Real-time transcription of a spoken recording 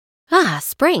Ah,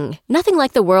 spring. Nothing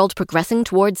like the world progressing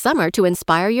towards summer to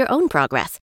inspire your own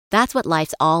progress. That's what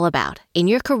life's all about, in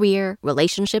your career,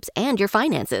 relationships, and your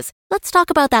finances. Let's talk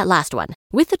about that last one.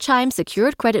 With the Chime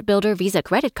Secured Credit Builder Visa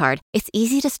Credit Card, it's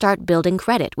easy to start building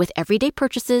credit with everyday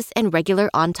purchases and regular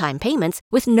on-time payments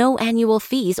with no annual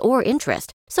fees or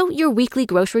interest. So your weekly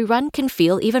grocery run can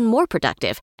feel even more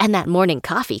productive, and that morning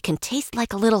coffee can taste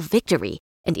like a little victory.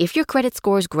 And if your credit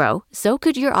scores grow, so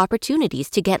could your opportunities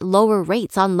to get lower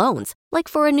rates on loans, like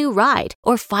for a new ride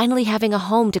or finally having a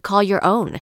home to call your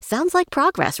own. Sounds like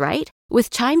progress, right?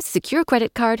 With Chime's Secure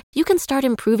Credit Card, you can start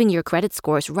improving your credit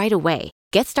scores right away.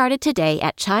 Get started today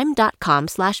at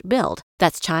chime.com/build.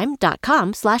 That's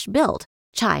chime.com/build.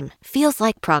 Chime feels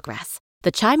like progress.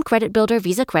 The Chime Credit Builder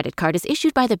Visa Credit Card is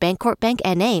issued by the Bancorp Bank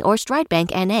N.A. or Stride Bank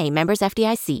N.A. members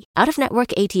FDIC. Out-of-network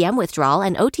ATM withdrawal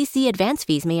and OTC advance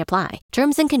fees may apply.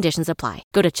 Terms and conditions apply.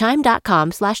 Go to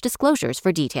chime.com/disclosures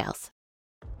for details.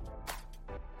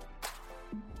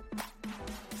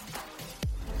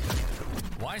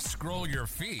 Why scroll your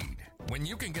feed when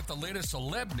you can get the latest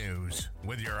celeb news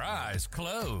with your eyes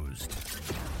closed?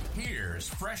 Here's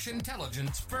fresh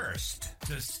intelligence first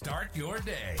to start your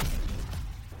day.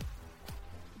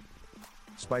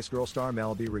 Spice Girl star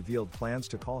Malu revealed plans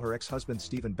to call her ex-husband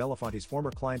Stephen Belafonte's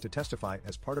former client to testify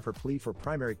as part of her plea for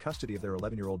primary custody of their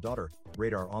 11-year-old daughter,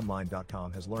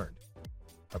 RadarOnline.com has learned.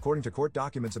 According to court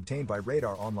documents obtained by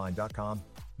RadarOnline.com,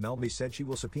 Malu said she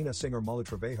will subpoena singer Malu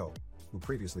Trevejo, who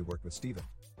previously worked with Stephen.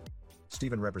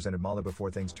 Stephen represented Malu before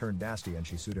things turned nasty and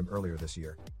she sued him earlier this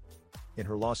year. In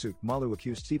her lawsuit, Malu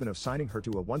accused Stephen of signing her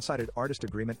to a one-sided artist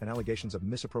agreement and allegations of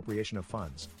misappropriation of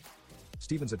funds.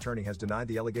 Stephen's attorney has denied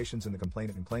the allegations in the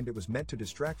complaint and claimed it was meant to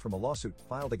distract from a lawsuit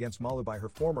filed against Malu by her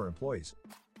former employees.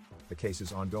 The case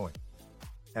is ongoing.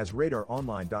 As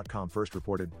RadarOnline.com first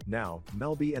reported, now,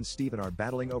 Malu and Stephen are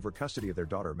battling over custody of their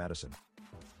daughter Madison.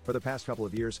 For the past couple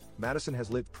of years, Madison has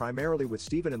lived primarily with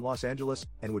Stephen in Los Angeles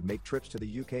and would make trips to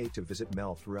the UK to visit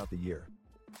Mel throughout the year.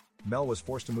 Mel was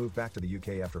forced to move back to the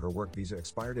UK after her work visa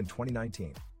expired in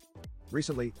 2019.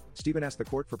 Recently, Stephen asked the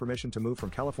court for permission to move from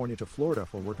California to Florida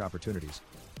for work opportunities.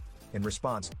 In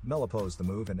response, Mel opposed the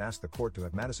move and asked the court to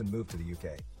have Madison move to the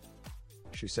UK.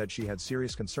 She said she had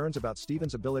serious concerns about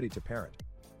Stephen's ability to parent.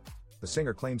 The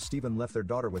singer claims Stephen left their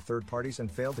daughter with third parties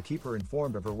and failed to keep her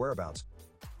informed of her whereabouts.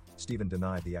 Stephen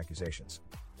denied the accusations.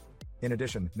 In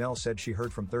addition, Mel said she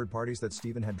heard from third parties that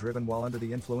Stephen had driven while under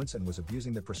the influence and was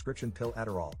abusing the prescription pill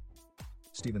Adderall.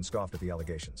 Stephen scoffed at the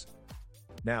allegations.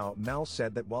 Now, Mel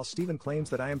said that while Stephen claims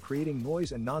that I am creating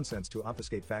noise and nonsense to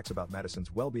obfuscate facts about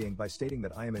Madison's well-being by stating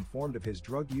that I am informed of his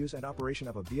drug use and operation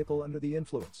of a vehicle under the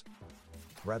influence.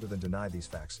 Rather than deny these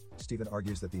facts, Stephen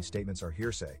argues that these statements are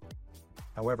hearsay.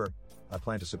 However, I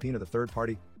plan to subpoena the third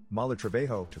party, Malu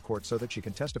Trevejo, to court so that she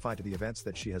can testify to the events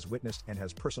that she has witnessed and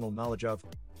has personal knowledge of,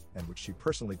 and which she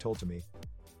personally told to me.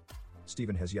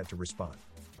 Stephen has yet to respond.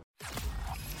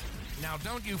 Now,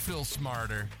 don't you feel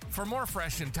smarter? For more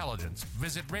fresh intelligence,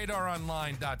 visit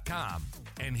RadarOnline.com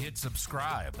and hit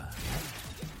subscribe.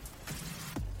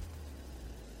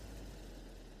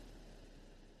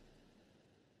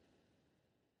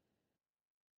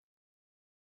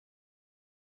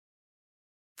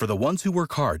 For the ones who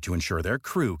work hard to ensure their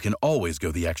crew can always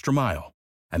go the extra mile,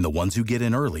 and the ones who get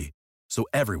in early so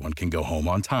everyone can go home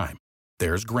on time,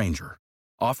 there's Grainger,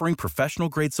 offering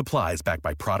professional-grade supplies backed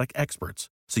by product experts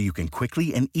so you can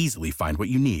quickly and easily find what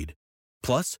you need.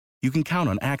 Plus, you can count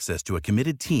on access to a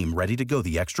committed team ready to go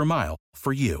the extra mile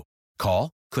for you.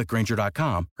 Call, click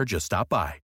Grainger.com, or just stop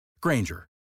by. Grainger,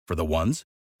 for the ones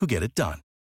who get it done.